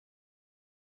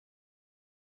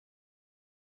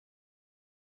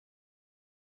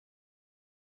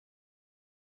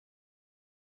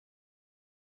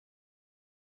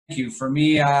you. For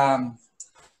me,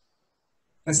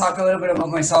 let's talk a little bit about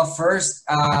myself first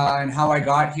and how I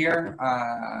got here.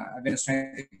 I've been a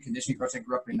strength and conditioning coach. I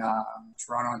grew up in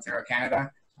Toronto, Ontario,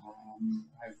 Canada.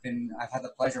 I've had the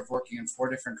pleasure of working in 4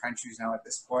 different countries now at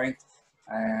this point.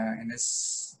 In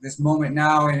this moment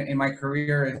now in my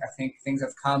career, I think things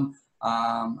have come.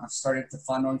 I've started to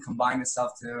funnel and combine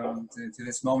myself to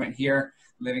this moment here,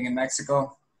 living in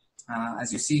Mexico.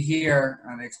 As you see here,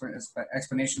 the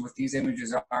explanation with these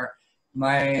images are,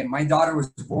 my daughter was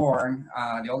born,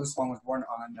 the oldest one was born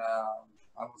when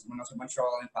I was with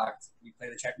Montreal Impact. We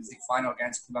played the Champions League final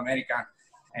against Club América,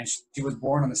 and she was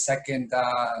born on the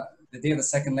day of the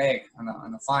second leg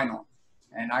on the final.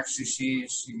 And actually she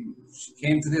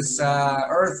came to this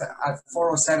earth at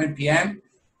 4:07 p.m.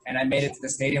 and I made it to the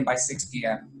stadium by 6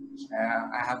 p.m.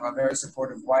 I have a very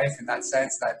supportive wife in that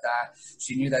sense that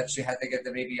she knew that she had to get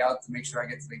the baby out to make sure I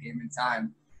get to the game in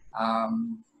time.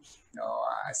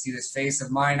 I see this face of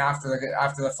mine after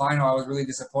the final. I was really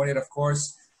disappointed, of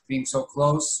course, being so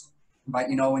close. But,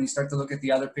 when you start to look at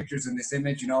the other pictures in this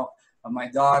image, of my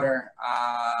daughter,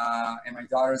 and my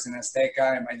daughter's in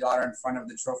Azteca, and my daughter in front of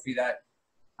the trophy that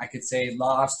I could say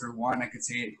lost or won, I could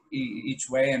say it each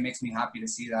way, and it makes me happy to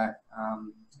see that.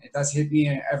 It does hit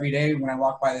me every day when I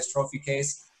walk by this trophy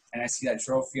case and I see that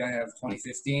trophy of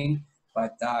 2015,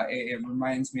 but it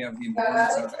reminds me of the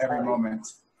importance of every moment.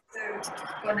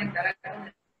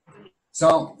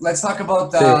 So let's talk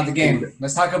about the game.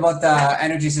 Let's talk about the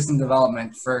energy system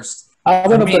development first.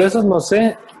 Bueno, pero esos no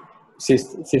sé si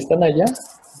están allá.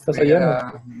 ¿Estás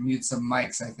allá? Mute some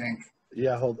mics, I think.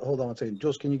 Yeah, hold on one second.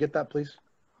 Jules, can you get that, please?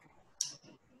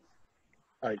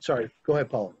 All right, sorry. Go ahead,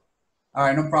 Paul. All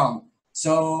right, no problem.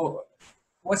 So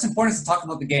what's important is to talk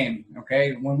about the game,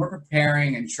 okay? When we're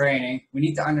preparing and training, we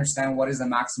need to understand what is the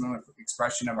maximum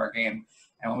expression of our game.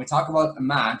 And when we talk about a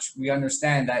match, we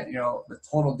understand that, the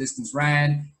total distance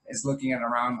ran is looking at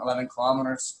around 11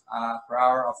 kilometers per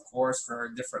hour, of course, for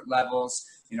different levels.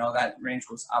 That range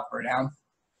goes up or down.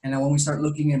 And then when we start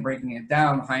looking and breaking it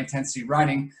down, high intensity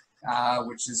running,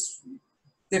 which is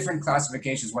different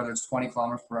classifications, whether it's 20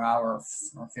 kilometers per hour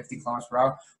or 50 kilometers per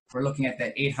hour, we're looking at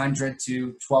the 800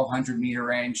 to 1200 meter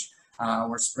range,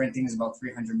 where sprinting is about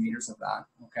 300 meters of that,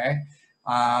 okay?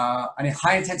 And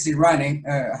high intensity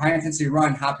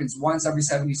run happens once every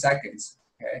 70 seconds,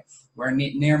 okay? We're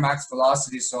near max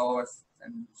velocity, so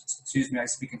I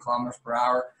speak in kilometers per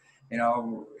hour,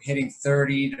 hitting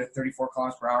 30 to 34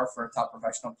 kilometers per hour for a top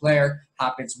professional player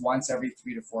happens once every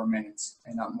 3 to 4 minutes,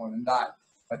 and not more than that.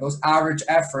 But those average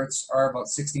efforts are about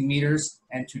 60 meters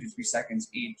and 2 to 3 seconds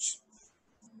each.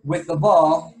 With the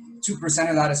ball, 2%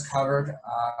 of that is covered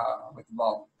with the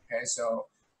ball, okay? So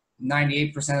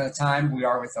 98% of the time, we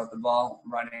are without the ball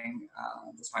running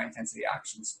those high-intensity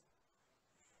actions.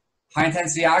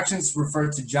 High-intensity actions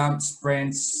refer to jumps,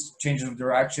 sprints, changes of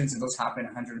directions, and those happen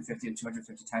 150 to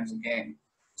 250 times a game.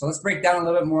 So let's break down a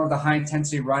little bit more of the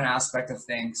high-intensity run aspect of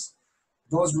things.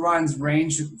 Those runs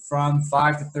range from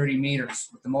 5 to 30 meters,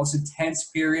 with the most intense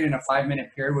period in a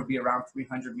 5-minute period would be around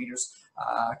 300 meters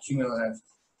cumulative,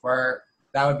 where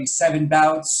that would be 7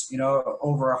 bouts,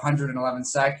 over 111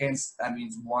 seconds. That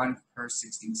means 1 per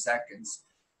 16 seconds.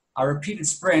 A repeated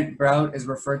sprint bout is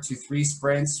referred to 3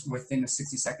 sprints within a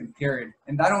 60-second period.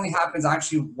 And that only happens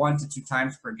actually 1 to 2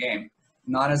 times per game,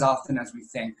 not as often as we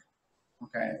think.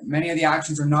 Okay. Many of the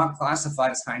actions are not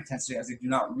classified as high intensity as they do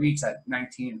not reach that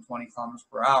 19 and 20 kilometers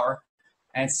per hour.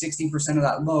 And 16% of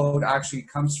that load actually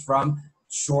comes from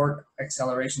short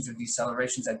accelerations or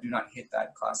decelerations that do not hit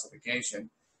that classification.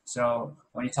 So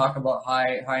when you talk about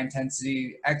high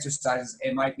intensity exercises,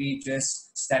 it might be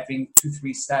just stepping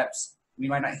 2-3 steps. We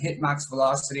might not hit max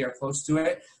velocity or close to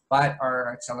it, but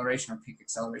our acceleration or peak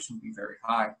acceleration will be very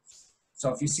high.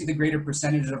 So if you see the greater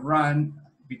percentage of run,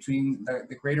 between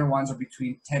the greater ones are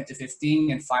between 10 to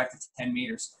 15 and 5 to 10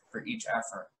 meters for each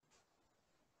effort.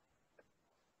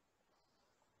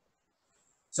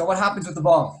 So what happens with the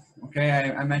ball? Okay,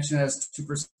 I mentioned it as 2% of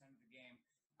the game.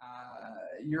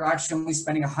 You're actually only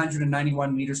spending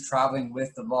 191 meters traveling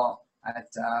with the ball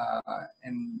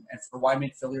and for wide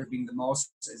midfielder being the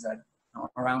most is at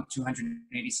around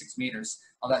 286 meters.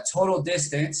 Of that total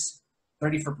distance,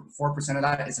 34% of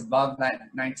that is above that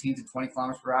 19 to 20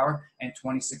 kilometers per hour, and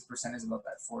 26% is above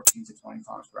that 14 to 20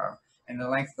 kilometers per hour. And the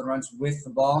length of the runs with the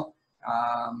ball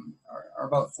are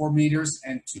about 4 meters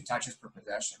and 2 touches per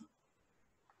possession.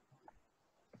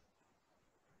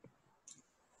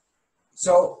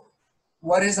 So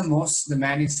what is the most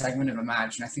demanding segment of a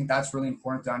match? And I think that's really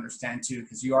important to understand too,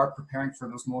 because you are preparing for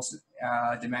those most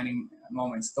demanding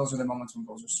moments. Those are the moments when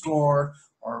goals are scored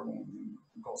or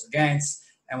goals against.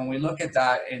 And when we look at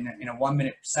that in a 1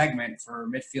 minute segment for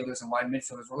midfielders and wide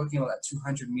midfielders, we're looking at that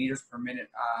 200 meters per minute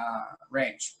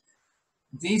range.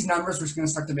 These numbers are going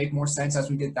to start to make more sense as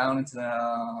we get down into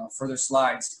the further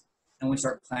slides and we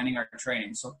start planning our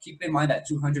training. So keep in mind that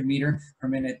 200 meter per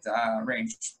minute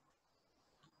range.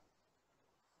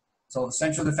 So the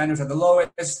central defenders are the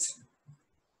lowest.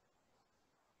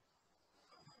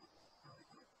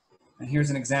 And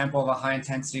here's an example of a high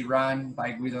intensity run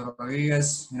by Guido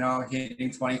Rodriguez,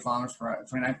 hitting 29 kilometers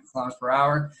per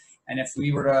hour. And if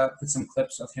we were to put some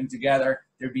clips of him together,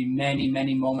 there'd be many,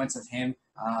 many moments of him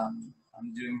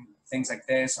doing things like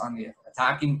this on the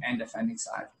attacking and defending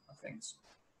side of things.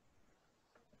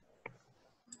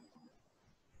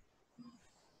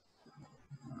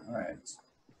 All right.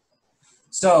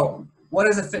 So what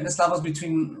is the fitness levels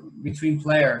between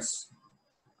players?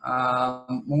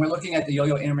 When we're looking at the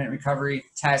yo-yo intermittent recovery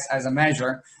test as a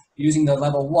measure, using the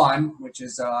level 1, which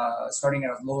is starting at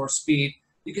a lower speed,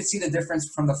 you can see the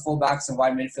difference from the fullbacks and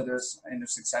wide midfielders and their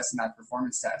success in that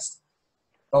performance test.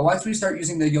 But once we start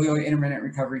using the yo-yo intermittent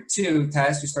recovery 2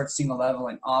 test, you start seeing a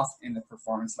leveling off in the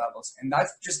performance levels. And that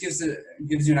just gives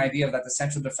you an idea of that the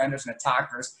central defenders and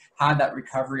attackers had that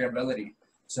recovery ability.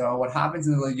 So what happens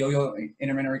in the yo-yo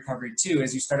intermittent recovery 2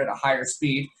 is you start at a higher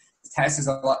speed, the test is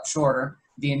a lot shorter.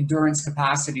 The endurance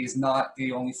capacity is not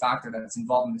the only factor that's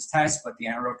involved in this test, but the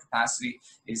anaerobic capacity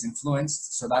is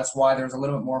influenced. So that's why there's a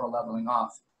little bit more of a leveling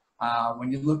off. When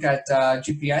you look at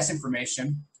GPS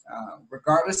information,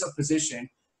 regardless of position,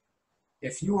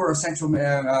 if you were a central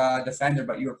defender,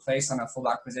 but you were placed on a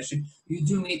fullback position, you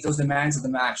do meet those demands of the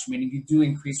match, meaning you do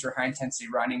increase your high intensity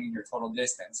running and your total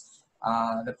distance.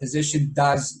 The position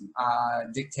does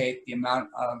dictate the amount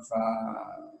of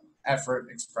effort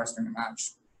expressed in the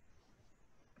match.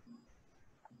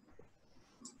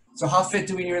 So how fit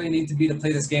do we really need to be to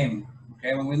play this game?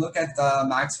 Okay, when we look at the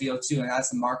max VO2, and that's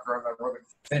the marker of aerobic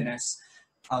fitness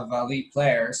of elite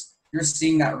players, you're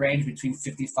seeing that range between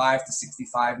 55 to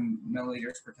 65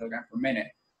 milliliters per kilogram per minute.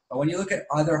 But when you look at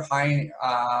other high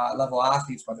level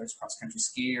athletes, whether it's cross-country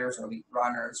skiers or elite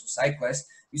runners or cyclists,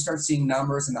 you start seeing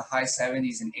numbers in the high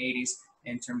 70s and 80s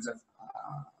in terms of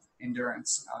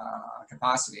endurance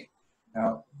capacity.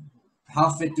 Now, how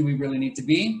fit do we really need to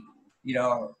be? You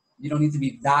don't need to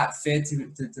be that fit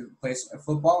to play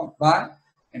football, but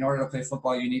in order to play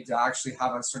football, you need to actually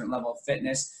have a certain level of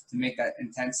fitness to make that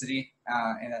intensity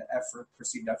and that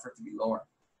perceived effort to be lower.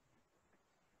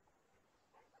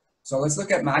 So let's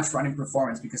look at match running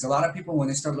performance, because a lot of people, when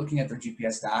they start looking at their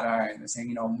GPS data and they're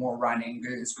saying, more running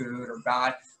is good or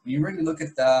bad, when you really look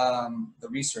at the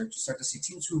research, you start to see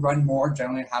teams who run more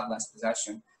generally have less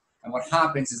possession. And what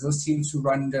happens is those teams who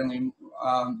run generally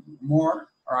more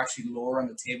are actually lower on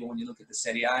the table when you look at the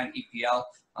Serie A and EPL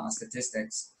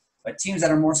statistics. But teams that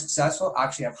are more successful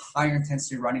actually have higher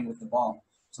intensity running with the ball.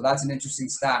 So that's an interesting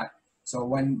stat. So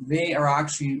when they are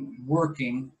actually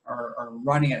working or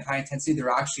running at high intensity,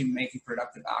 they're actually making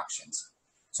productive actions.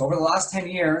 So over the last 10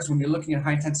 years, when you're looking at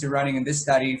high intensity running in this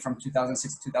study from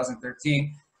 2006 to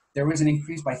 2013, there was an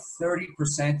increase by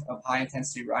 30% of high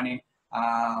intensity running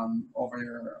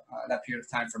over that period of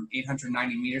time, from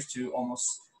 890 meters to almost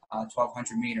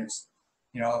 1,200 meters.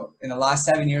 In the last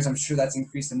 7 years, I'm sure that's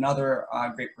increased another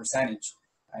great percentage.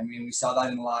 I mean, we saw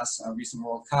that in the last recent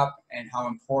World Cup and how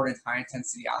important high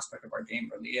intensity aspect of our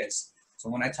game really is. So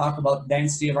when I talk about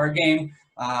density of our game,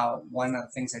 one of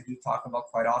the things I do talk about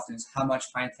quite often is how much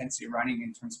high intensity running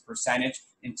in terms of percentage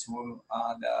into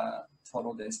the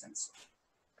total distance.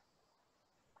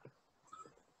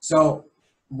 So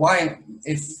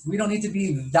if we don't need to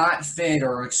be that fit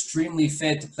or extremely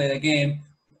fit to play the game,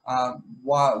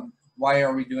 why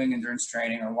are we doing endurance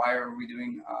training, or why are we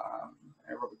doing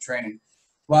aerobic training?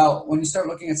 Well, when you start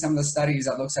looking at some of the studies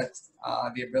that looks at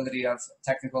the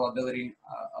technical ability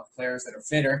of players that are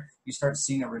fitter, you start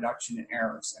seeing a reduction in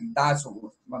errors, and that's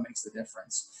what makes the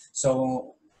difference.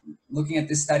 So looking at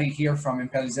this study here from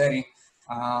Impellizzeri,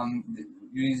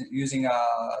 using a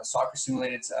soccer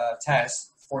simulated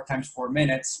test, 4 times 4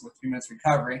 minutes with 3 minutes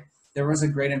recovery, there was a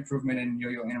great improvement in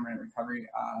yo-yo intermittent recovery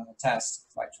test,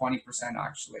 by 20%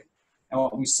 actually. And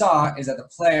what we saw is that the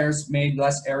players made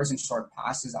less errors in short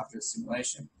passes after the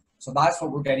simulation. So that's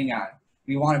what we're getting at.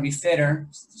 We want to be fitter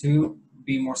to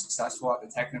be more successful at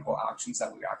the technical actions that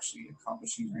we're actually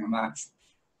accomplishing during a match.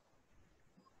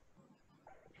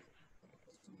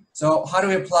 So how do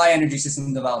we apply energy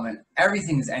system development?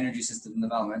 Everything is energy system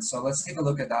development. So let's take a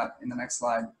look at that in the next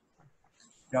slide.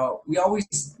 We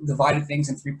always divided things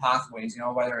in 3 pathways,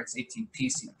 whether it's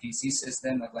ATP, PC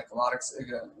system, the glycolytic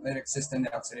system, the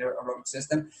oxidative aerobic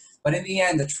system. But in the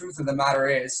end, the truth of the matter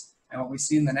is, and what we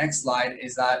see in the next slide,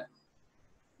 is that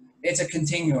it's a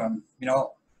continuum. You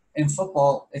know, in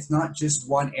football, it's not just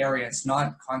one area. It's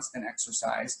not constant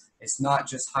exercise. It's not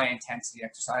just high intensity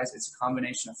exercise. It's a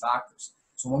combination of factors.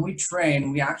 So when we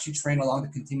train, we actually train along the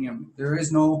continuum. There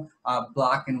is no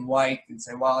black and white and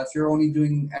say, well, if you're only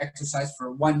doing exercise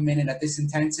for 1 minute at this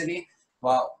intensity,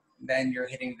 well, then you're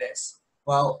hitting this.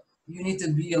 Well, you need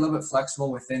to be a little bit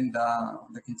flexible within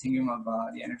the continuum of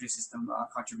the energy system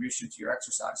contribution to your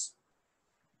exercise.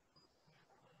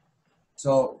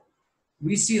 So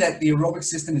we see that the aerobic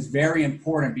system is very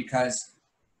important because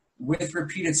with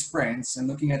repeated sprints, and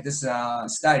looking at this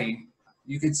study,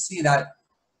 you can see that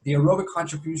the aerobic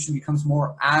contribution becomes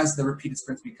more as the repeated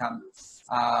sprints become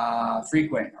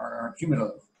frequent or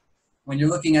cumulative. When you're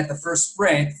looking at the first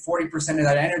sprint, 40% of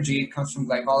that energy comes from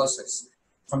glycolysis.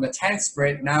 From the 10th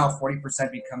sprint, now 40%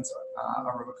 becomes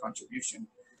aerobic contribution.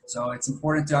 So it's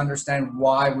important to understand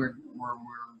why we're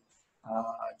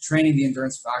training the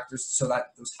endurance factors so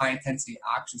that those high intensity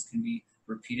actions can be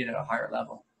repeated at a higher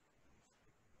level.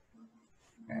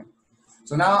 Okay.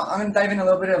 So now I'm going to dive in a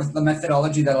little bit of the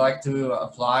methodology that I like to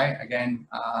apply. Again,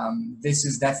 this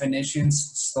is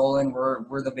definitions stolen.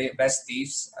 We're the best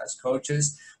thieves as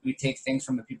coaches. We take things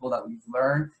from the people that we've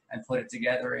learned and put it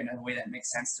together in a way that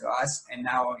makes sense to us. And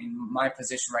now in my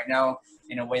position right now,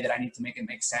 in a way that I need to make it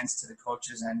make sense to the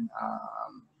coaches and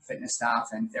fitness staff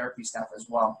and therapy staff as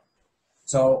well.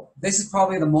 So this is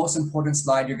probably the most important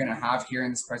slide you're going to have here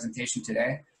in this presentation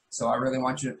today. So I really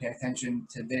want you to pay attention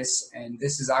to this, and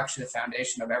this is actually the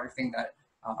foundation of everything that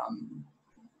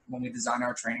when we design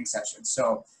our training sessions.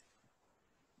 So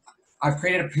I've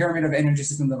created a pyramid of energy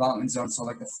system development zones. So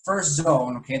like the first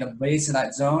zone, okay, the base of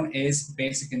that zone is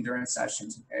basic endurance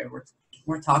sessions. Okay,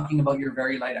 we're talking about your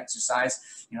very light exercise.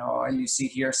 You know, you see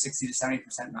here 60 to 70%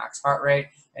 max heart rate.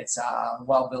 It's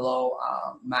well below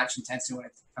match intensity when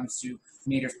it comes to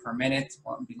meters per minute,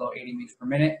 below 80 meters per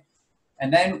minute.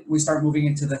 And then we start moving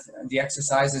into the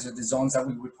exercises or the zones that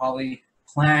we would probably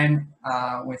plan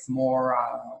with more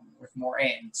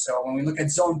aim. So when we look at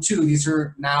zone 2, these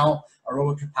are now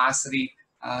aerobic capacity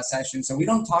sessions. So we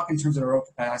don't talk in terms of aerobic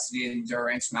capacity,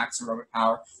 endurance, max aerobic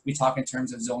power. We talk in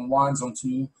terms of zone 1, zone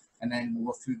 2, and then we'll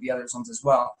go through the other zones as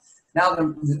well. Now the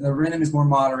rhythm is more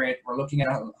moderate. We're looking at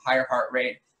a higher heart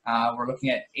rate. We're looking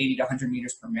at 80 to 100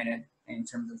 meters per minute in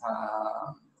terms of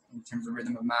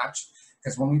rhythm of match.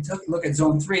 Because when we look at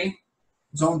zone 3,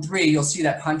 you'll see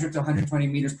that 100 to 120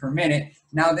 meters per minute.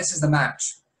 Now this is the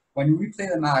match. When we play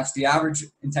the match, the average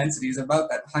intensity is about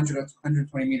that 100 to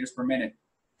 120 meters per minute.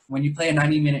 When you play a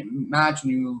 90-minute match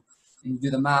and you do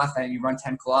the math and you run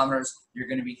 10 kilometers, you're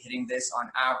going to be hitting this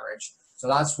on average. So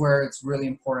that's where it's really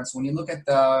important. So when you look at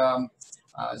the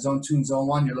zone 2 and zone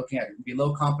 1, you're looking at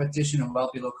below competition and well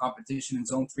below competition, and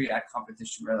zone 3 at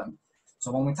competition rhythm.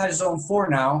 So when we touch zone 4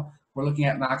 now, we're looking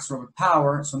at max aerobic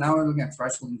power. So now we're looking at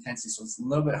threshold intensity. So it's a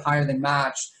little bit higher than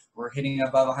match. We're hitting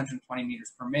above 120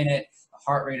 meters per minute. The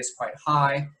heart rate is quite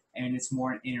high, and it's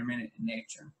more intermittent in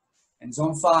nature. And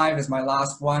zone 5 is my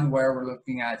last one, where we're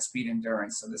looking at speed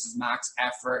endurance. So this is max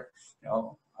effort, you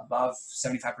know, above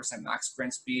 75% max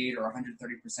sprint speed or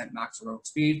 130% max aerobic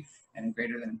speed, and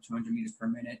greater than 200 meters per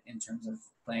minute in terms of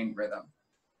playing rhythm.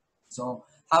 So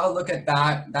have a look at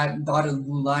that. That dotted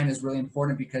blue line is really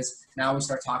important because now we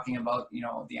start talking about, you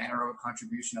know, the anaerobic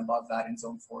contribution above that in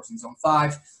zone 4 and zone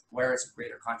 5, where it's a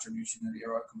greater contribution than the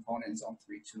aerobic component in zone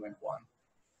 3, 2, and 1.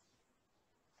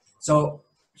 So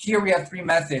here we have 3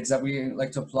 methods that we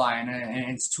like to apply, and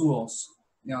it's tools.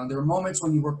 You know, there are moments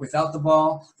when you work without the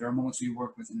ball, there are moments when you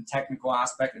work within the technical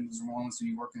aspect, and there's moments when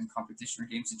you work in a competition or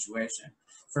game situation.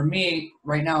 For me,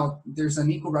 right now, there's an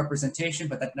equal representation,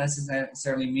 but that doesn't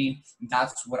necessarily mean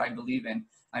that's what I believe in.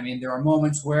 I mean, there are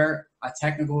moments where a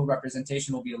technical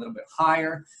representation will be a little bit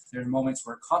higher. There are moments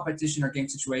where competition or game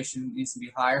situation needs to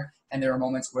be higher, and there are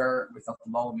moments where without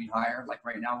the ball will be higher, like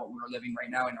right now, what we're living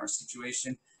right now in our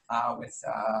situation with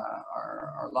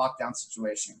our lockdown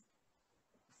situation.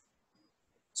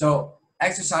 So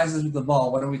exercises with the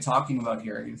ball, what are we talking about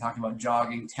here? You're talking about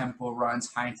jogging, tempo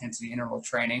runs, high intensity interval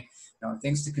training. You know,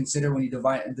 things to consider when you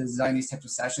design these types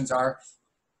of sessions are,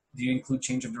 do you include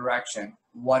change of direction?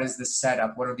 What is the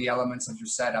setup? What are the elements of your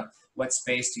setup? What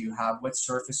space do you have? What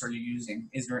surface are you using?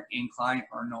 Is there an incline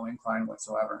or no incline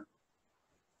whatsoever?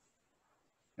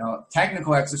 You know,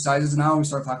 technical exercises, now we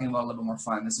start talking about a little bit more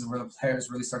fun. This is where the players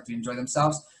really start to enjoy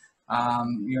themselves.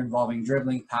 You're involving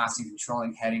dribbling, passing,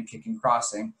 controlling, heading, kicking,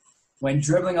 crossing. When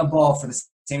dribbling a ball for the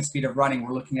same speed of running,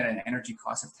 we're looking at an energy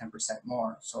cost of 10%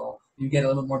 more. So you get a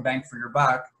little more bang for your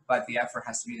buck, but the effort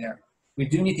has to be there. we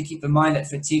do need to keep in mind that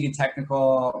fatigue and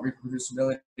technical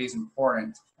reproducibility is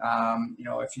important. You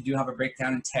know, if you do have a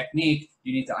breakdown in technique,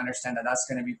 you need to understand that that's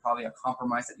going to be probably a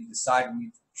compromise that you decide when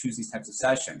you choose these types of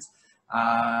sessions.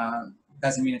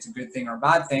 Doesn't mean it's a good thing or a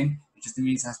bad thing. It just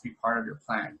means it has to be part of your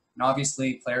plan. And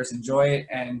obviously, players enjoy it,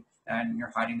 and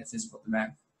you're hiding the physical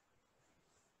demand.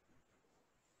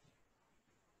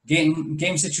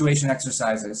 Game situation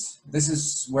exercises. This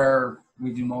is where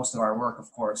we do most of our work,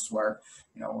 of course, where,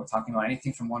 you know, we're talking about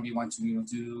anything from 1v1 to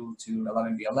 1v2 to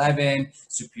 11v11,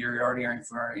 superiority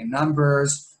in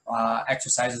numbers,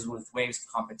 exercises with waves of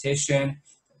competition.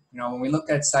 You know, when we look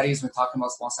at studies, we're talking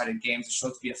about small-sided games, it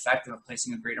showed to be effective at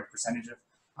placing a greater percentage of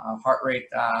heart rate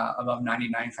above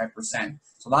 95%.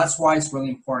 So that's why it's really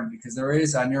important, because there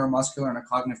is a neuromuscular and a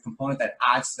cognitive component that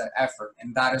adds to that effort,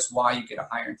 and that is why you get a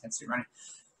higher intensity running.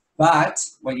 But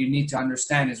what you need to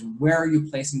understand is where are you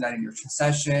placing that in your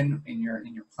session, in your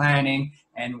planning,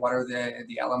 and what are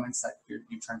the elements that you're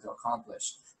trying to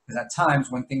accomplish. Because at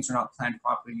times when things are not planned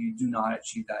properly, you do not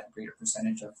achieve that greater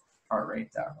percentage of heart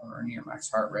rate or near max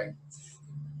heart rate.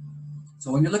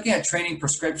 So when you're looking at training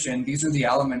prescription, these are the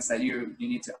elements that you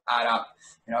need to add up.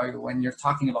 You know, when you're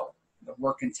talking about the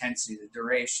work intensity, the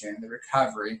duration, the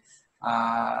recovery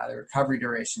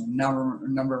duration,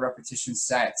 number of repetition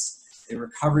sets, the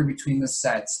recovery between the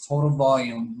sets, total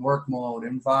volume, work mode,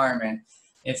 environment.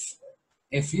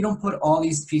 If you don't put all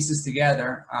these pieces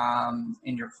together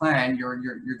in your plan, you're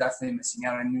definitely missing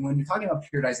out. And when you're talking about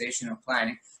periodization and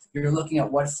planning, you're looking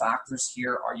at what factors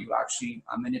here are you actually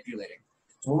manipulating.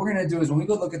 So what we're going to do is when we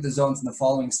go look at the zones in the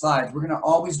following slides, we're going to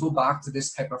always go back to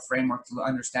this type of framework to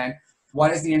understand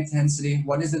what is the intensity,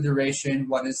 what is the duration,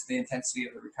 what is the intensity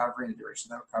of the recovery, and the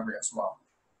duration of the recovery as well.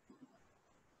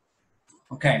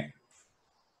 Okay.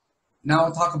 Now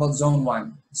we'll talk about zone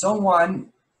one. Zone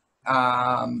one,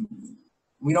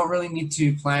 we don't really need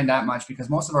to plan that much because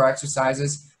most of our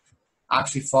exercises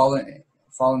actually fall in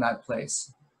that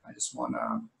place. I just want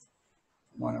to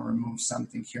remove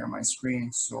something here on my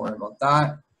screen. Sorry about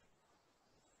that.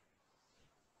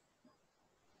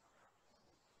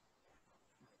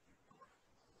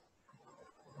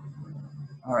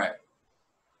 All right.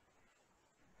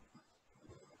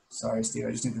 Sorry, Steve.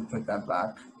 I just need to put that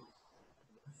back.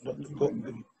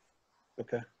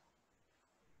 Okay.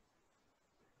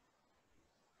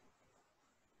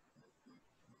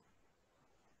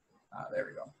 There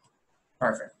we go.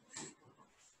 Perfect.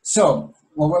 So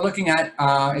what we're looking at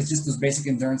is just those basic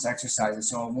endurance exercises.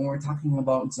 So when we're talking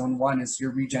about zone one, it's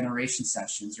your regeneration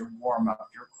sessions, your warm up,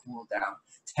 your cool down,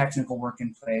 technical work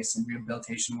in place, and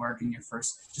rehabilitation work in your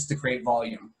first, just to create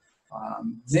volume.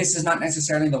 This is not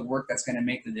necessarily the work that's going to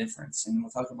make the difference, and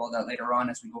we'll talk about that later on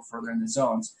as we go further in the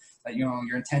zones. That, you know,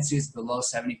 your intensity is below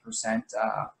 70%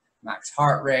 max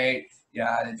heart rate.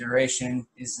 Yeah, the duration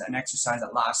is an exercise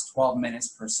that lasts 12 minutes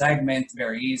per segment,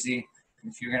 very easy.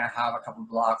 If you're going to have a couple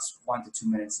blocks, 1 to 2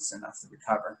 minutes is enough to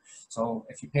recover. So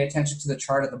if you pay attention to the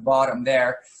chart at the bottom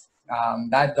there,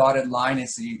 that dotted line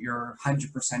is your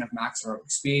 100% of max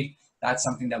aerobic speed. That's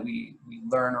something that we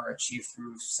learn or achieve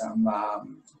through some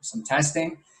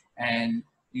testing, and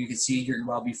you can see you're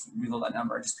well below that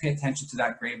number. Just pay attention to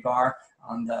that gray bar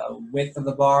on the width of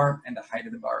the bar and the height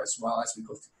of the bar as well as we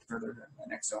go further to the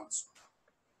next zones.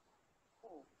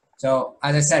 So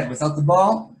as I said, without the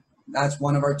ball, that's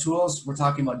one of our tools. We're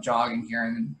talking about jogging here,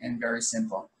 and very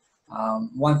simple.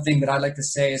 One thing that I like to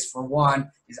say is, for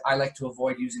one, is I like to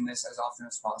avoid using this as often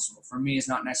as possible. For me, it's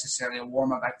not necessarily a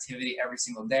warm-up activity every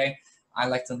single day. I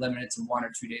like to limit it to 1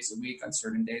 or 2 days a week on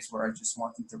certain days where I just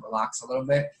want them to relax a little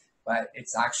bit. But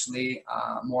it's actually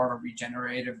more of a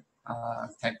regenerative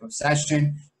type of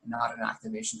session, not an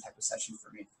activation type of session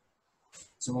for me.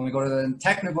 So when we go to the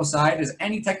technical side, is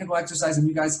any technical exercise, and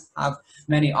you guys have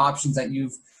many options that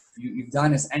you've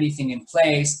done, is anything in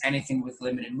place, anything with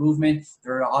limited movement.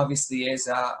 There obviously is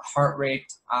a heart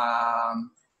rate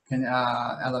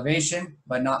elevation,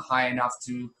 but not high enough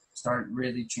to start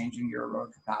really changing your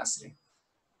aerobic capacity.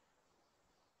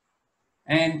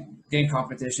 And game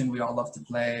competition, we all love to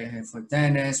play foot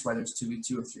tennis, whether it's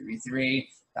 2v2 or 3v3.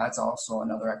 That's also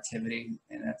another activity,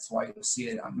 and that's why you'll see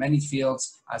it on many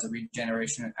fields as a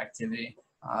regeneration activity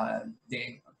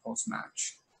day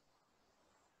post-match.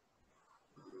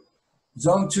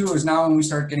 Zone 2 is now when we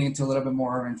start getting into a little bit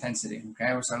more of intensity.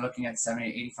 Okay, we start looking at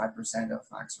 70 to 85% of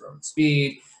max aerobic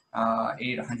speed,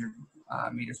 80 to 100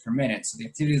 meters per minute. So the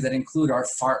activities that include are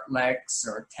fartleks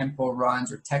or tempo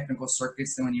runs or technical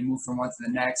circuits. Then when you move from one to the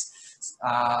next,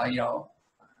 you know,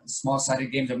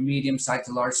 small-sided games or medium-sided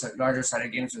to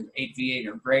larger-sided games with 8v8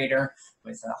 or greater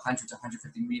with 100 to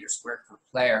 150 meters squared per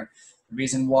player. The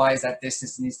reason why is that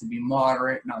distance needs to be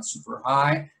moderate, not super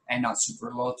high, and not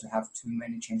super low to have too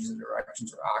many changes of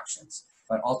directions or actions,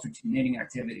 but alternating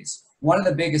activities. One of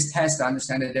the biggest tests to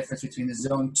understand the difference between the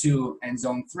zone 2 and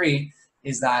zone 3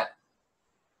 is that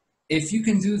if you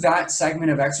can do that segment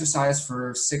of exercise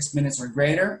for 6 minutes or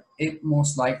greater, it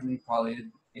most likely probably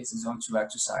is a zone 2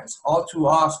 exercise. All too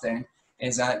often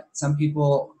is that some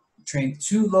people train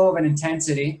too low of an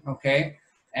intensity, okay,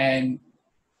 and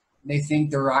they think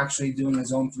they're actually doing a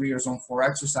zone 3 or zone 4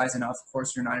 exercise, and of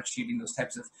course you're not achieving those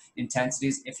types of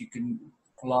intensities if you can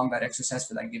prolong that exercise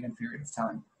for that given period of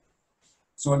time.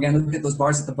 So again, look at those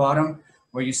bars at the bottom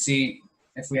where you see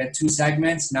if we had 2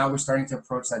 segments, now we're starting to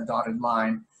approach that dotted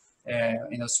line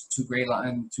in those two gray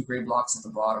blocks at the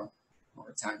bottom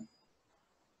over time.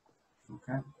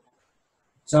 Okay.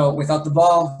 So without the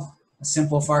ball, a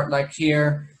simple fartlek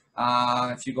here.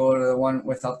 If you go to the one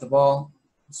without the ball,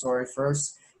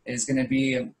 first, is going to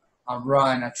be a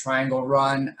run, a triangle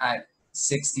run at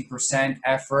 60%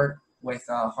 effort with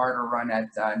a harder run at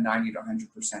 90 to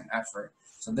 100% effort.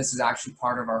 So this is actually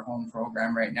part of our home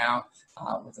program right now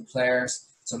with the players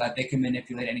so that they can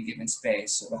manipulate any given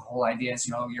space. So the whole idea is,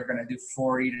 you're going to do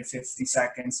 40 to 50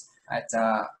 seconds at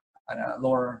a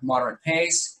lower moderate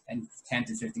pace and 10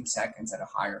 to 15 seconds at a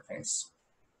higher pace.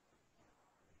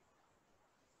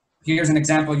 Here's an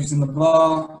example using the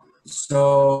ball.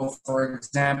 So for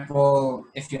example,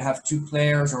 if you have 2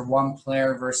 players or 1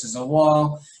 player versus a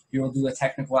wall, you'll do a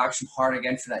technical action hard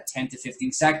again for that 10 to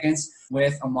 15 seconds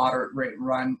with a moderate rate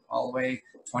run all the way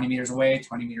 20 meters away,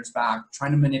 20 meters back,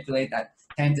 trying to manipulate that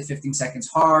 10 to 15 seconds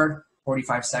hard,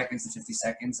 45 seconds to 50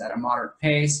 seconds at a moderate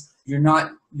pace. You're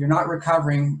not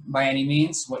recovering by any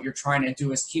means. What you're trying to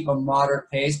do is keep a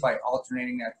moderate pace by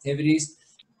alternating activities.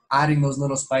 Adding those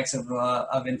little spikes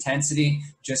of intensity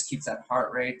just keeps that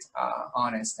heart rate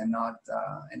honest and not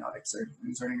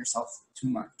exerting yourself too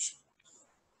much.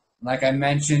 Like I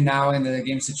mentioned, now in the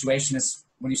game situation is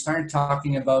when you start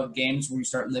talking about games where you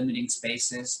start limiting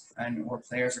spaces and where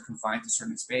players are confined to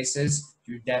certain spaces,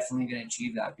 you're definitely going to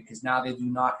achieve that because now they do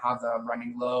not have the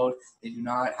running load. They do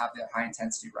not have the high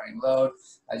intensity running load.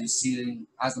 As you see,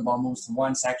 as the ball moves to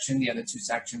one section, the other 2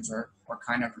 sections are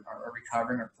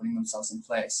recovering or putting themselves in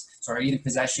place. So even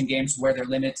possession games where they're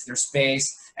limited to their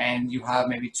space and you have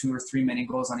maybe 2 or 3 mini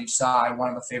goals on each side. One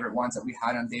of the favorite ones that we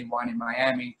had on day 1 in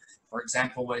Miami, for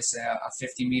example, was a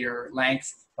 50-meter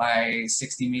length by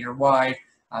 60-meter wide,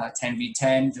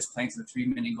 10v10, just playing to the 3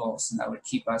 mini goals, and that would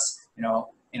keep us,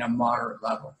 in a moderate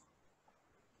level.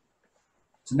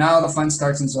 So now the fun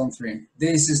starts in zone 3.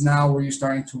 This is now where you're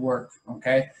starting to work.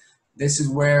 Okay, this is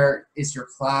where it's your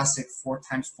classic 4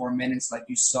 times 4 minutes, like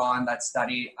you saw in that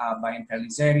study by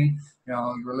Impellizzeri.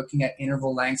 You're looking at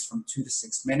interval lengths from 2 to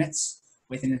 6 minutes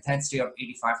with an intensity of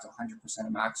 85 to 100%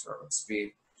 of max aerobic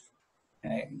speed.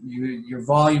 Okay. Your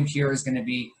volume here is going to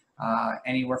be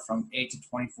anywhere from 8 to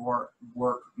 24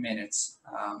 work minutes,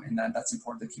 and that's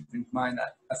important to keep in mind,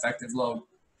 that effective load.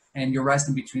 And your rest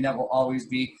in between that will always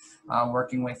be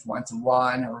working with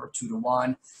 1-to-1 or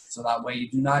 2-to-1, so that way you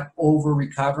do not over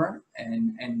recover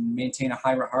and maintain a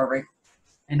higher heart rate.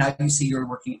 And now you see you're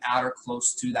working at or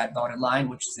close to that dotted line,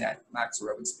 which is that max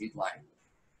aerobic speed line.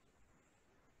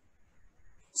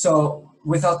 So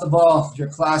without the ball, your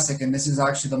classic, and this is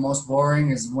actually the most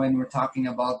boring, is when we're talking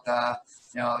about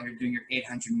you're doing your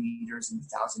 800 meters and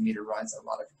 1,000 meter runs that a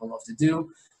lot of people love to do.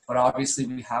 But obviously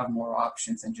we have more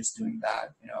options than just doing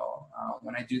that.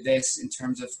 When I do this in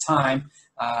terms of time,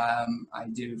 I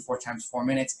do 4 times 4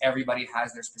 minutes. Everybody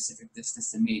has their specific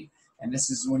distance to meet. And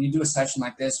this is when you do a session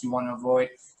like this, you want to avoid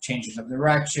changes of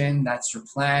direction. That's your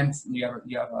plan. And you're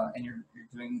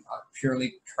doing a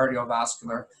purely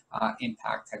cardiovascular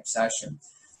impact type session.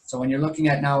 So when you're looking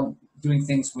at now doing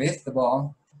things with the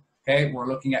ball, okay, we're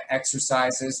looking at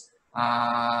exercises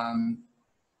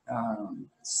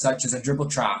such as a dribble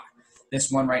track. This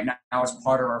one right now is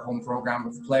part of our home program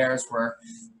with players where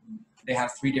they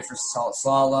have 3 different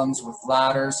slaloms with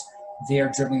ladders. They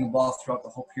are dribbling the ball throughout the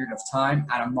whole period of time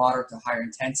at a moderate to higher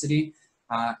intensity,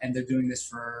 and they're doing this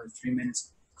for 3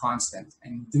 minutes constant.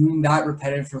 And doing that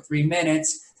repetitive for 3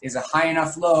 minutes is a high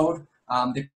enough load.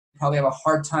 They probably have a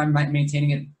hard time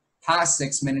maintaining it past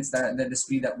 6 minutes, the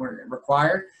speed that we're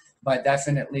required. But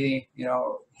definitely,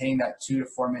 hitting that 2 to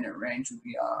 4 minute range would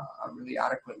be a really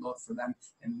adequate load for them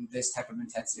in this type of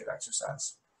intensity of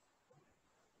exercise.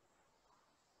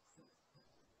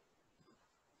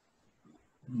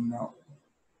 No.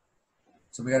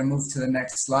 So we got to move to the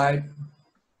next slide.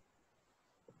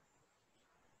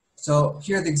 So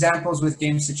here are the examples with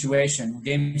game situation.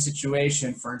 Game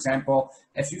situation, for example,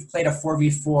 if you've played a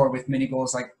 4v4 with mini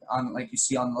goals like you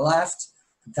see on the left,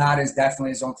 that is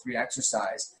definitely a zone 3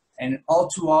 exercise. And all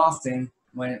too often,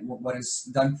 what is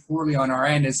done poorly on our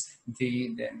end is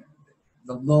the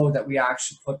load that we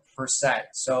actually put per set.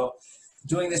 So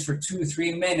doing this for 2 to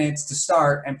 3 minutes to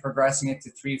start and progressing it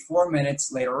to 3-4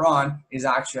 minutes later on is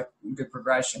actually a good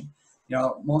progression. You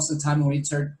know, most of the time when we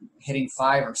start hitting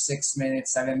 5 or 6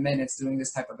 minutes, 7 minutes doing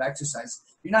this type of exercise,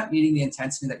 you're not meeting the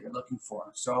intensity that you're looking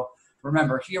for. So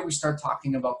remember, here we start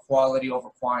talking about quality over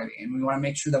quantity, and we want to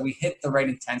make sure that we hit the right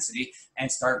intensity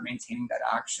and start maintaining that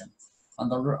action. On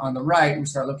the right, we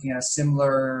start looking at a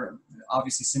similar,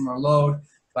 obviously similar load,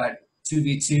 but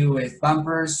 2v2 with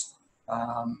bumpers.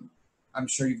 I'm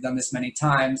sure you've done this many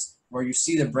times, where you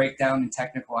see the breakdown in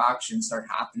technical action start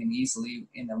happening easily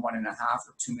in the 1.5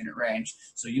 or 2 minute range.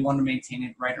 So you want to maintain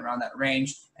it right around that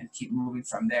range and keep moving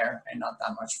from there and not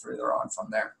that much further on from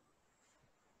there.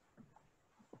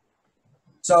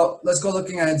 So let's go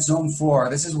looking at zone 4.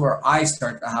 This is where I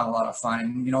start to have a lot of fun.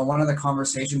 And, you know, one of the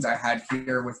conversations I had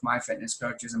here with my fitness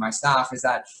coaches and my staff is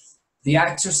that the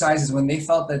exercises, when they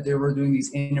felt that they were doing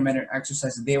these intermittent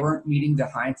exercises, they weren't meeting the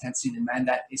high intensity demand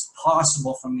that is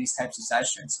possible from these types of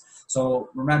sessions. So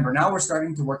remember, now we're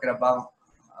starting to work at above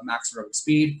max aerobic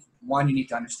speed. One, you need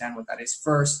to understand what that is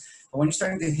first. But when you're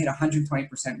starting to hit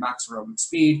 120% max aerobic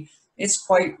speed, it's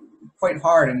quite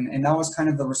hard. And that was kind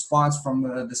of the response from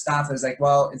the staff is like,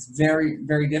 well, it's very,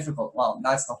 very difficult. Well,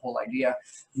 that's the whole idea.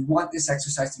 You want this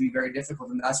exercise to be very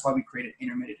difficult, and that's why we created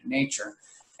intermittent in nature.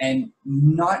 And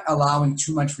not allowing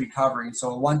too much recovery.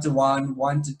 So 1-to-1,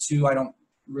 1-to-2, I don't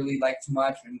really like too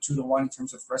much, and 2-to-1 in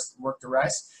terms of work to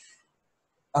rest.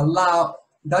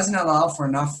 Doesn't allow for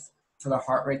enough for the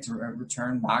heart rate to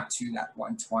return back to that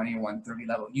 120 or 130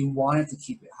 level. You want it to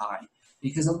keep it high,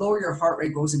 because the lower your heart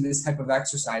rate goes in this type of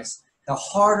exercise, the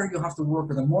harder you have to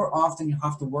work, or the more often you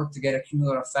have to work to get a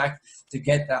cumulative effect, to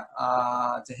get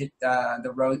to hit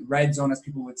the red zone, as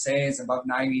people would say, is above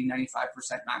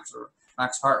 90-95%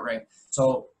 max heart rate.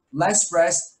 So less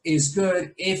rest is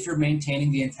good if you're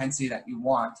maintaining the intensity that you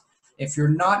want. If you're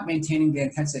not maintaining the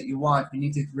intensity that you want, you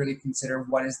need to really consider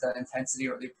what is the intensity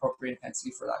or the appropriate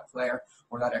intensity for that player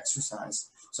or that exercise.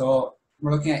 So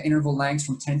we're looking at interval lengths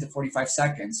from 10 to 45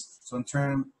 seconds. So in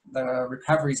turn, the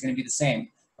recovery is going to be the same,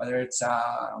 whether it's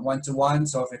 1-to-1.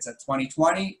 So if it's a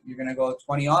 20-20, you're going to go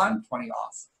 20 on, 20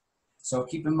 off. So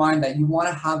keep in mind that you want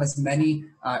to have as many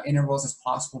intervals as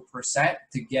possible per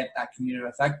set to get that cumulative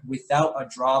effect without a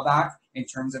drawback in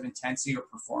terms of intensity or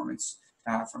performance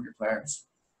from your players.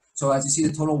 So as you see,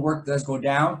 the total work does go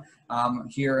down.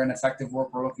 Here in effective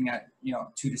work, we're looking at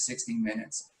 2 to 16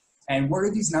 minutes. And where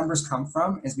do these numbers come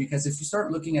from is because if you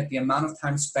start looking at the amount of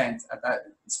time spent at that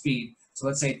speed, so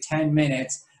let's say 10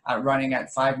 minutes at running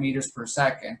at 5 meters per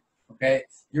second, okay,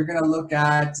 you're going to look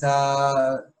at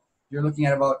you're looking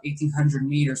at about 1,800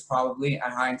 meters probably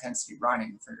at high intensity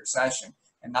running for your session.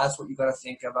 And that's what you got to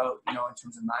think about, in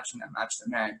terms of matching that match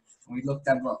demand. When we looked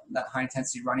at that high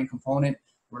intensity running component,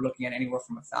 we're looking at anywhere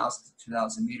from 1,000 to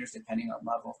 2,000 meters, depending on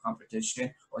level of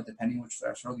competition or depending which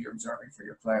threshold you're observing for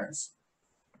your players.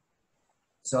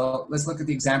 So let's look at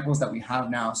the examples that we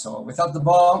have now. So without the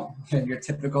ball, your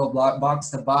typical box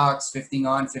to box, 15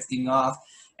 on, 15 off.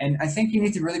 And I think you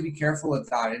need to really be careful with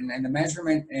that. And the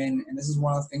measurement, and this is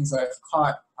one of the things that I've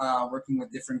caught working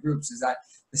with different groups, is that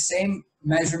the same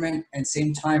measurement and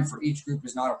same time for each group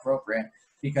is not appropriate.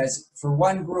 Because for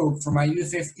one group, for my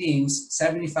U15s,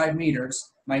 75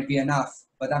 meters might be enough,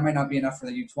 but that might not be enough for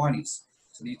the U20s.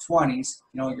 So the U20s,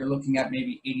 you're looking at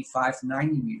maybe 85 to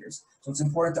 90 meters. So it's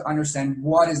important to understand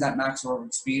what is that max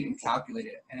aerobic speed and calculate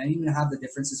it, and then even have the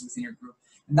differences within your group.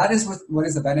 And that is what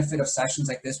is the benefit of sessions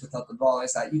like this without the ball,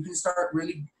 is that you can start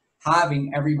really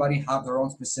having everybody have their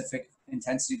own specific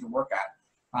intensity to work at.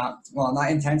 Well,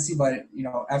 not intensity, but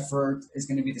effort is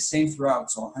going to be the same throughout.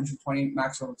 So 120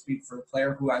 max aerobic speed for the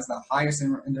player who has the highest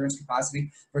endurance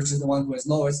capacity versus the one who has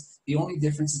lowest. The only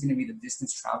difference is going to be the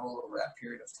distance traveled over that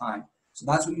period of time. So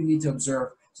that's what you need to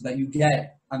observe, so that you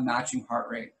get a matching heart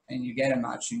rate and you get a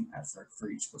matching effort for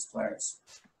each of those players.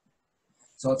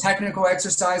 So technical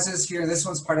exercises here, this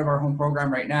one's part of our home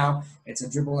program right now. It's a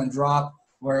dribble and drop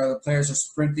where the players are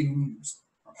sprinting,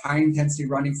 high intensity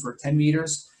running for 10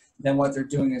 meters. Then what they're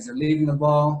doing is they're leaving the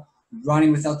ball,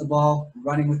 running without the ball,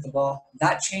 running with the ball.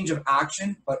 That change of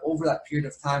action, but over that period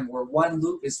of time where one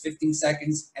loop is 15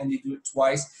 seconds and they do it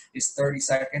twice is 30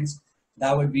 seconds.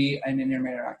 That would be an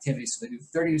intermittent activity. So they do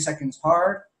 30 seconds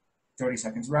hard, 30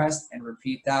 seconds rest, and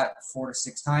repeat that 4 to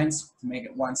 6 times to make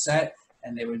it one set.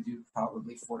 And they would do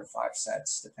probably 4 to 5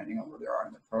 sets, depending on where they are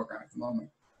in the program at the moment.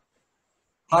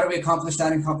 How do we accomplish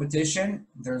that in competition?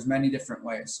 There's many different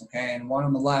ways, okay? And one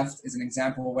on the left is an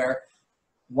example where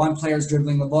one player is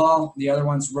dribbling the ball, the other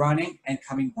one's running and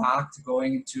coming back to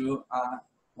going into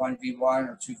 1v1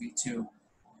 or 2v2.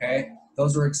 Okay,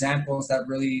 those are examples that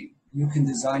really you can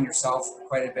design yourself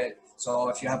quite a bit. So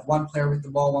if you have one player with the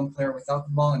ball, one player without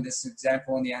the ball, in this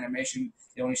example in the animation,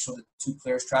 they only show the two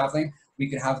players traveling. We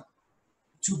could have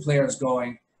two players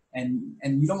going, and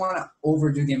you don't want to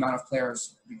overdo the amount of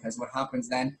players, because what happens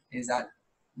then is that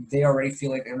they already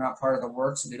feel like they're not part of the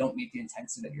work, so they don't meet the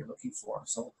intensity that you're looking for.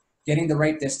 So getting the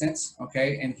right distance,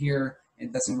 okay, and here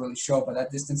it doesn't really show, but that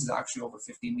distance is actually over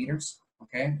 50 meters,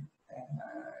 okay?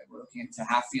 We're looking into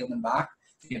half field and back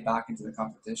to get back into the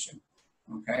competition,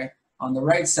 okay? On the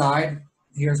right side,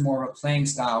 here's more of a playing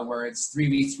style where it's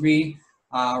 3v3,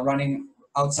 running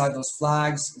outside those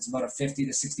flags. It's about a 50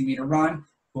 to 60 meter run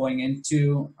going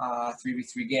into a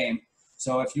 3v3 game.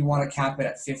 So if you want to cap it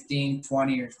at 15,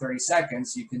 20, or 30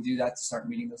 seconds, you can do that to start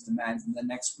meeting those demands, and the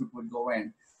next group would go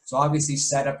in. So obviously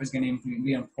setup is going to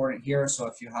be important here. So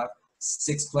if you have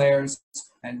 6 players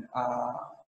and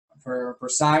per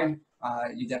side,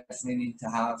 you definitely need to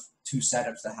have 2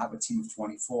 setups that have a team of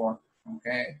 24.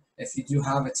 Okay, if you do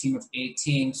have a team of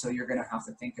 18, so you're going to have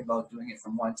to think about doing it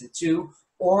from 1 to 2,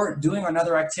 or doing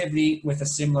another activity with a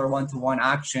similar 1-to-1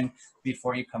 action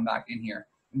before you come back in here.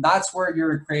 And that's where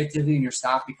your creativity and your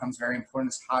staff becomes very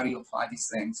important, is how do you apply these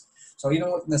things. So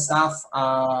even with the staff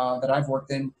that I've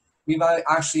worked in, we've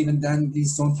actually even done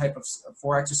these own type of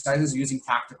 4 exercises using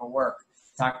tactical work.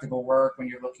 Tactical work when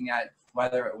you're looking at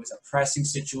whether it was a pressing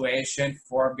situation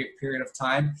for a big period of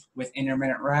time with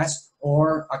intermittent rest,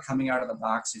 or a coming out of the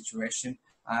box situation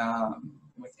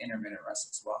with intermittent rest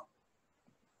as well.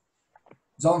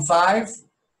 Zone 5,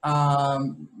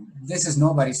 this is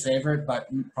nobody's favorite, but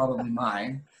probably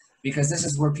mine, because this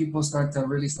is where people start to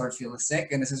really start feeling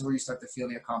sick, and this is where you start to feel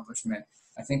the accomplishment.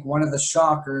 I think one of the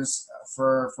shockers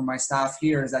for my staff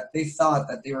here is that they thought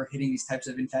that they were hitting these types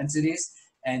of intensities,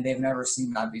 and they've never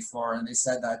seen that before. And they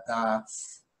said that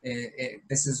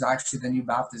this is actually the new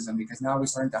baptism, because now we're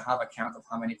starting to have a count of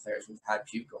how many players we've had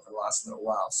puke over the last little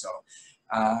while. So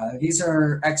these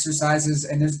are exercises,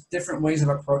 and there's different ways of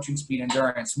approaching speed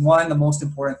endurance. One, the most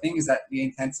important thing is that the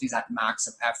intensity is at max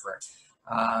of effort.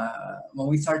 When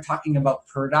we start talking about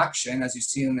production, as you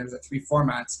see, and there's the 3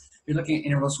 formats, you're looking at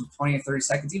intervals from 20 to 30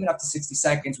 seconds, even up to 60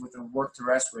 seconds with a work to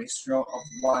rest ratio of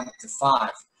 1 to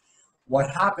 5. What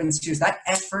happens here is that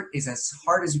effort is as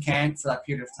hard as you can for that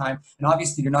period of time. And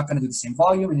obviously you're not going to do the same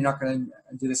volume, and you're not going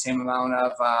to do the same amount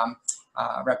of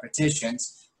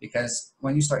repetitions, because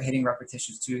when you start hitting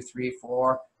repetitions 2, 3,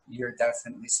 4, you're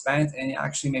definitely spent, and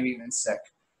actually maybe even sick.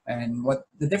 And what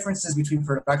the difference is between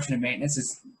production and maintenance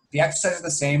is the exercise is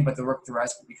the same, but the work to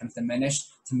rest becomes diminished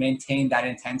to maintain that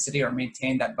intensity or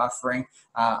maintain that buffering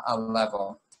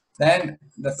level. Then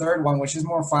the third one, which is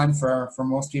more fun for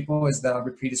most people, is the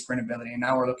repeated sprintability. And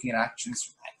now we're looking at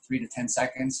actions at 3 to 10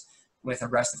 seconds with a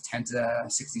rest of 10 to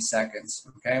 60 seconds.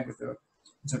 Okay,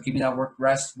 so keeping that work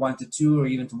rest 1 to 2 or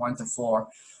even to 1 to 4.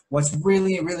 What's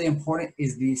really, really important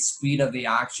is the speed of the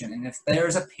action. And if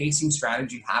there's a pacing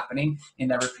strategy happening in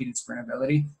that repeated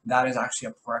sprintability, that is actually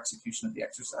a poor execution of the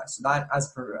exercise. So that,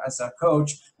 as a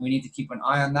coach, we need to keep an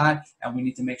eye on that, and we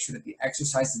need to make sure that the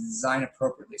exercise is designed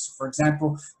appropriately. So for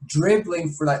example,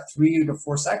 dribbling for that 3 to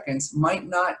 4 seconds might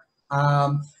not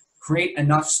create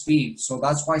enough speed. So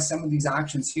that's why some of these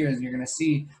actions here, as you're going to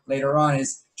see later on,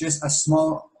 is just a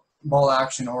small ball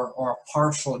action or a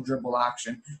partial dribble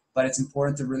action, but it's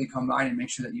important to really combine and make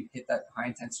sure that you hit that high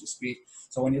intensity speed.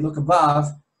 So when you look above,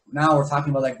 now we're talking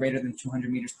about like greater than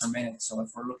 200 meters per minute. So if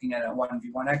we're looking at a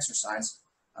 1v1 exercise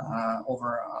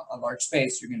over a large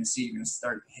space, you're going to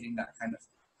start hitting that kind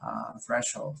of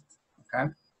threshold.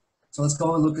 Okay, so let's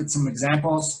go and look at some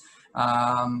examples.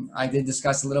 I did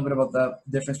discuss a little bit about the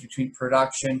difference between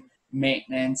production,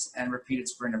 maintenance, and repeated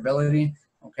sprintability.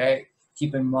 Okay,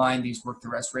 keep in mind these work to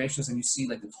rest ratios, and you see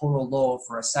like the total load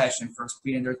for a session, for a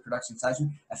speed endurance production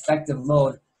session, effective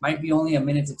load might be only 1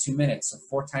 minute to 2 minutes. So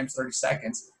 4 times 30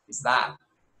 seconds is that.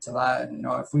 So that,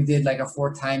 if we did like a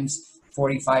 4 times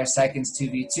 45 seconds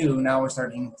 2v2, now we're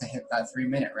starting to hit that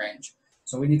 3-minute range.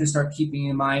 So we need to start keeping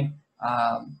in mind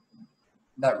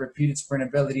that repeated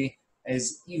sprintability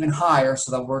is even higher,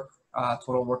 so that work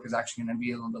total work is actually going to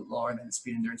be a little bit lower than the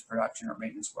speed endurance production or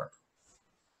maintenance work.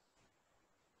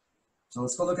 So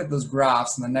let's go look at those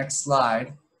graphs in the next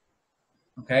slide.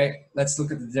 Okay, let's look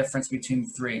at the difference between the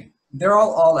 3. They're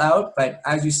all out, but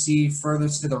as you see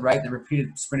furthest to the right, the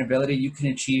repeated sprintability, you can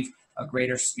achieve a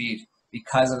greater speed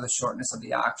because of the shortness of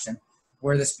the action.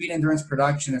 Where the speed endurance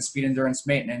production and speed endurance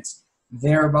maintenance,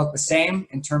 they're about the same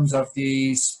in terms of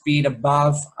the speed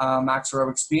above max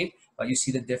aerobic speed, but you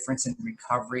see the difference in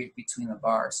recovery between the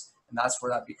bars. And that's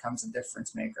where that becomes a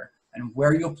difference maker. And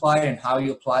where you apply it and how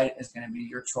you apply it is going to be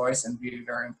your choice and be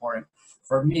very important.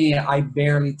 For me, I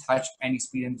barely touch any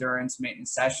speed endurance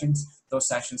maintenance sessions. Those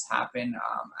sessions happen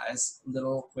as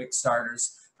little quick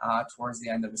starters towards the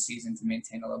end of the season to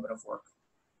maintain a little bit of work.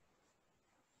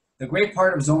 The great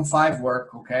part of Zone 5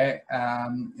 work, okay,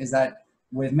 is that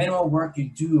with minimal work, you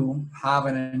do have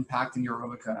an impact in your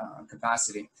aerobic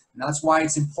capacity. And that's why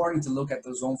it's important to look at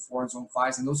the Zone 4 and Zone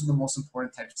 5s, and those are the most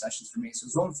important type of sessions for me. So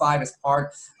Zone 5 is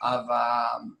part of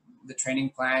the training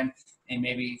plan in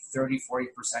maybe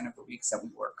 30–40% of the weeks that we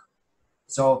work.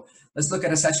 So let's look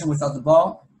at a session without the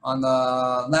ball. On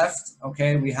the left,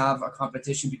 okay, we have a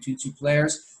competition between two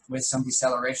players with some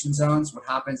deceleration zones. What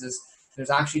happens is there's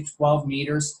actually 12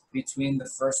 meters between the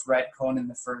first red cone and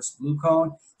the first blue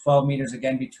cone, 12 meters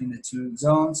again between the two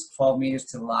zones, 12 meters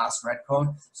to the last red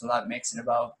cone. So that makes it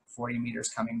about 40 meters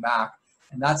coming back.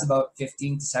 And that's about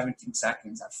 15 to 17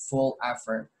 seconds at full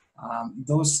effort.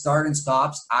 Those start and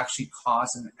stops actually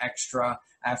cause an extra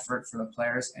effort for the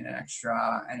players and an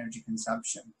extra energy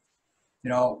consumption.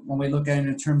 You know, when we look at it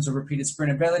in terms of repeated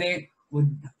sprint ability,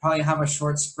 we'd probably have a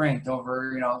short sprint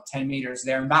over, 10 meters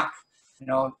there and back.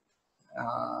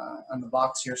 On the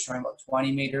box here showing about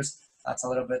 20 meters. That's a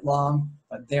little bit long,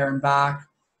 but there and back,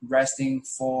 resting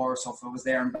for, so if it was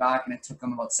there and back and it took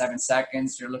them about 7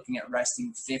 seconds, you're looking at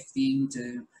resting 15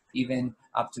 to even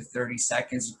up to 30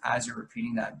 seconds as you're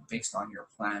repeating that based on your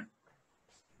plan.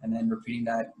 And then repeating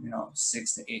that,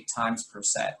 6 to 8 times per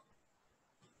set.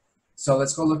 So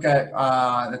let's go look at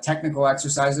the technical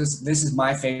exercises. This is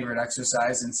my favorite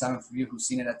exercise, and some of you who've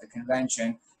seen it at the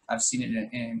convention, I've seen it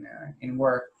in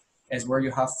work, is where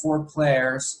you have 4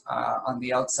 players on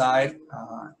the outside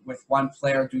with 1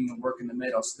 player doing the work in the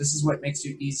middle. So this is what makes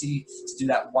it easy to do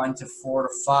that 1 to 4 to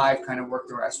 5 kind of work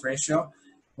to rest ratio,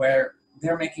 where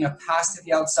they're making a pass to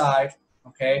the outside,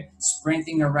 okay,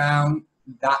 sprinting around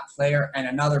that player and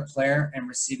another player and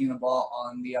receiving the ball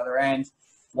on the other end.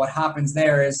 What happens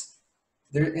there is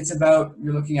it's about,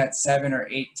 you're looking at 7 or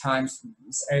 8 times,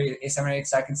 7 or 8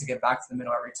 seconds to get back to the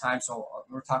middle every time. So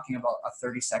we're talking about a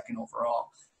 30-second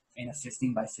overall in a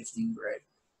 15 by 15 grid.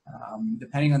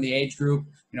 Depending on the age group,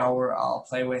 I'll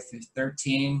play with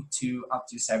 13 to up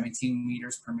to 17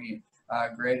 meters per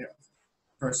grid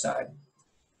per side.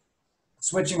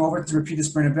 Switching over to repeated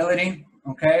sprint ability,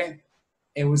 okay?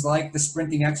 It was like the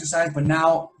sprinting exercise, but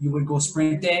now you would go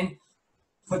sprinting,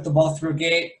 put the ball through a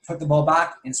gate, put the ball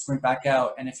back, and sprint back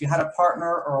out. And if you had a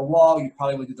partner or a wall, you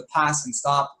probably would do the pass and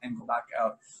stop and go back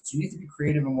out. So you need to be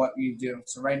creative in what you do.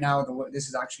 So right now, this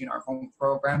is actually in our home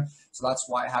program, so that's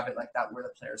why I have it like that, where the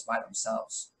players by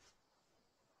themselves.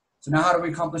 So now how do we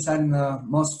accomplish that in the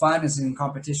most fun is in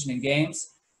competition and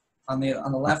games. On the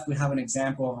left, we have an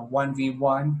example of a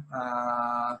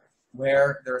 1v1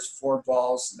 where there's 4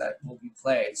 balls that will be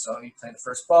played. So you play the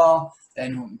first ball,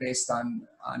 then based on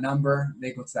a number,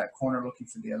 they go to that corner looking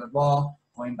for the other ball,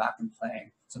 going back and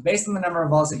playing. So based on the number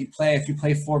of balls that you play, if you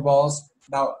play 4 balls,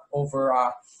 about over,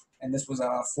 and this was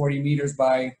a 40 meters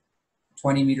by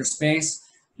 20 meter space,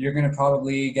 you're going to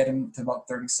probably get them to about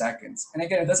 30 seconds. And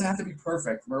again, it doesn't have to be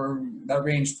perfect. That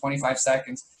range, 25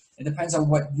 seconds. It depends on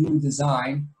what you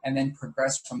design and then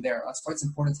progress from there. That's why it's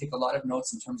important to take a lot of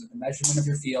notes in terms of the measurement of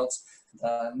your fields,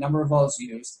 the number of balls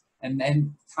used, and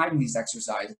then timing these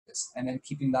exercises, and then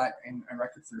keeping that in a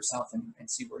record for yourself and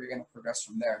see where you're going to progress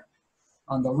from there.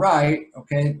 On the right,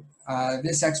 okay,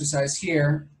 this exercise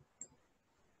here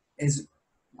is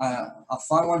a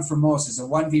fun one for most. Is a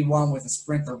 1v1 with a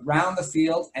sprint around the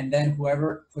field, and then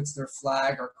whoever puts their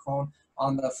flag or cone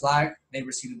on the flag, they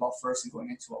receive the ball first and going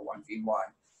into a 1v1.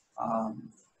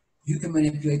 You can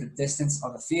manipulate the distance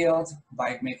of the field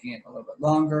by making it a little bit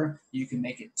longer. You can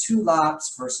make it 2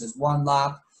 laps versus 1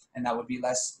 lap, and that would be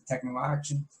less technical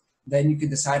action. Then you can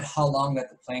decide how long that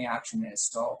the playing action is.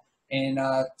 So in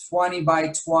 20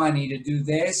 by 20 to do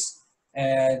this,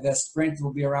 the sprint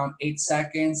will be around 8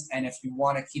 seconds. And if you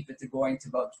want to keep it to going to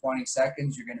about 20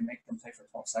 seconds, you're going to make them play for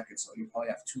 12 seconds. So you probably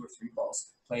have 2 or 3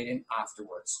 balls played in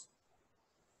afterwards.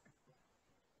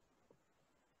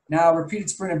 Now, repeated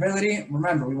sprint ability,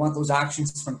 remember, we want those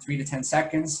actions from 3 to 10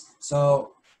 seconds.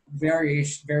 So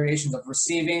variations of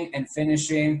receiving and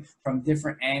finishing from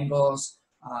different angles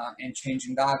and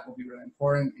changing that will be really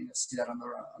important. And you'll see that on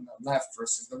the left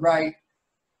versus the right.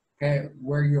 Okay,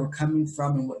 where you're coming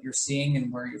from and what you're seeing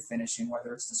and where you're finishing,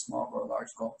 whether it's the small goal or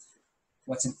large goal.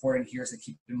 What's important here is to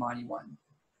keep in mind you want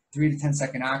 3 to 10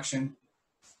 second action,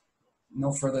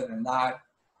 no further than that.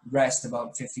 Rest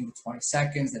about 15 to 20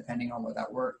 seconds, depending on what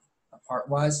that part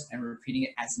was, and repeating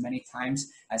it as many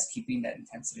times as keeping that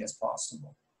intensity as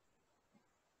possible.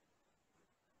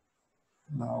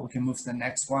 We can move to the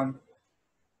next one.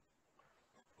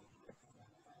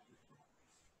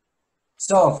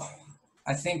 So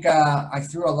I think I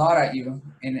threw a lot at you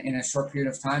in a short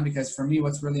period of time, because for me,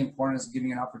 what's really important is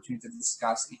giving an opportunity to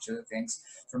discuss each of the things.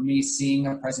 For me, seeing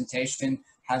a presentation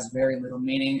has very little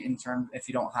meaning in terms if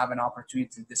you don't have an opportunity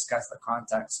to discuss the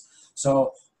context.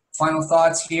 So final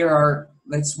thoughts here are,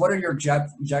 what are your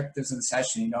objectives in the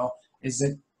session? You know, is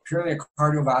it purely a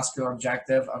cardiovascular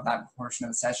objective of that portion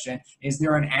of the session? Is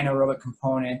there an anaerobic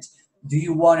component? Do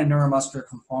you want a neuromuscular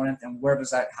component, and where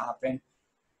does that happen?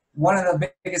 One of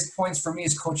the biggest points for me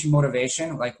is coaching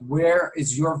motivation. Like, where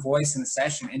is your voice in the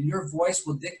session? And your voice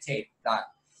will dictate that.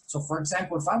 So for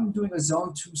example, if I'm doing a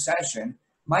zone 2 session,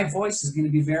 my voice is going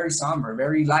to be very somber,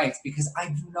 very light, because I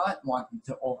do not want them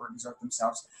to overexert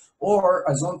themselves. Or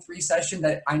a zone 3 session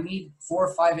that I need 4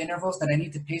 or 5 intervals that I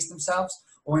need to pace themselves,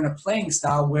 or in a playing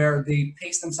style where they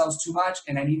pace themselves too much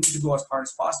and I need them to go as hard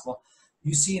as possible.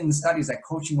 You see in the studies that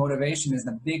coaching motivation is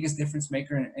the biggest difference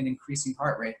maker in increasing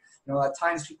heart rate. You know, at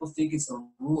times people think it's the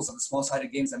rules of the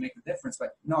small-sided games that make the difference,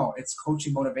 but no, it's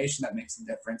coaching motivation that makes the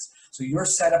difference. So your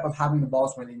setup of having the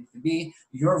balls where they need to be,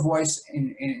 your voice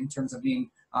in terms of being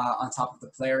on top of the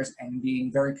players and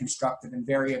being very constructive and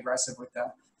very aggressive with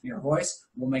your voice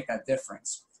will make that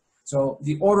difference. So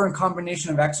the order and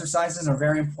combination of exercises are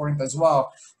very important as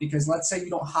well, because let's say you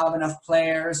don't have enough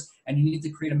players and you need to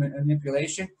create a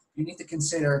manipulation. You need to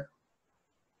consider,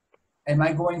 am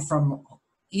I going from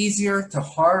easier to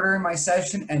harder in my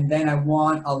session, and then I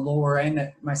want a lower end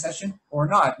at my session, or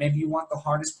not? Maybe you want the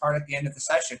hardest part at the end of the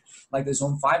session, like the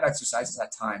zone 5 exercises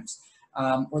at times,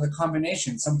 or the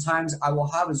combination. Sometimes I will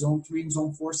have a zone 3 and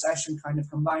zone 4 session kind of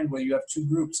combined, where you have 2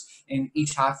 groups in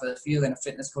each half of the field, and a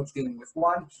fitness coach dealing with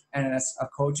one, and a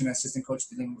coach and assistant coach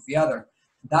dealing with the other.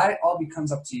 That all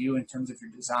becomes up to you in terms of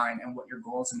your design and what your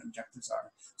goals and objectives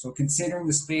are. So considering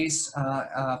the space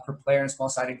per player in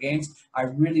small-sided games, I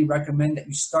really recommend that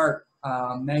you start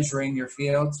measuring your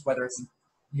fields, whether it's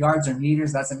yards or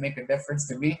meters, doesn't make a difference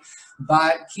to me,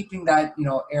 but keeping that, you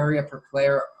know, area per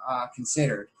player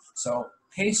considered. So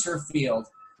pace your field,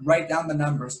 write down the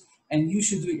numbers, and you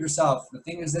should do it yourself. The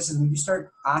thing is, this is when you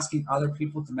start asking other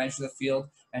people to measure the field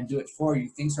and do it for you,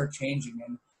 things are changing.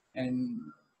 And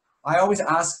I always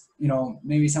ask, you know,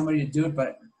 maybe somebody to do it,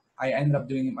 but I ended up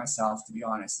doing it myself, to be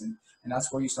honest. And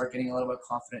that's where you start getting a little bit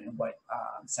confident in what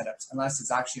setups, unless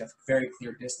it's actually a very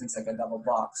clear distance, like a double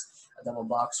box. A double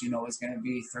box, you know, is going to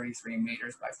be 33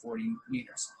 meters by 40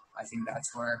 meters. I think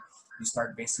that's where you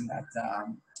start basing that,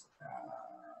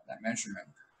 that measurement.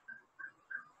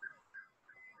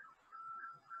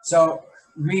 So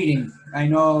reading, I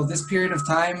know this period of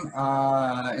time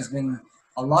has been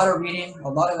a lot of reading, a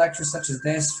lot of lectures such as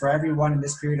this for everyone in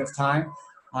this period of time.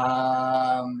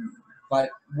 But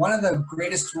one of the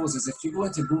greatest tools is if you go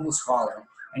into Google Scholar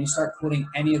and you start putting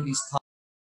any of these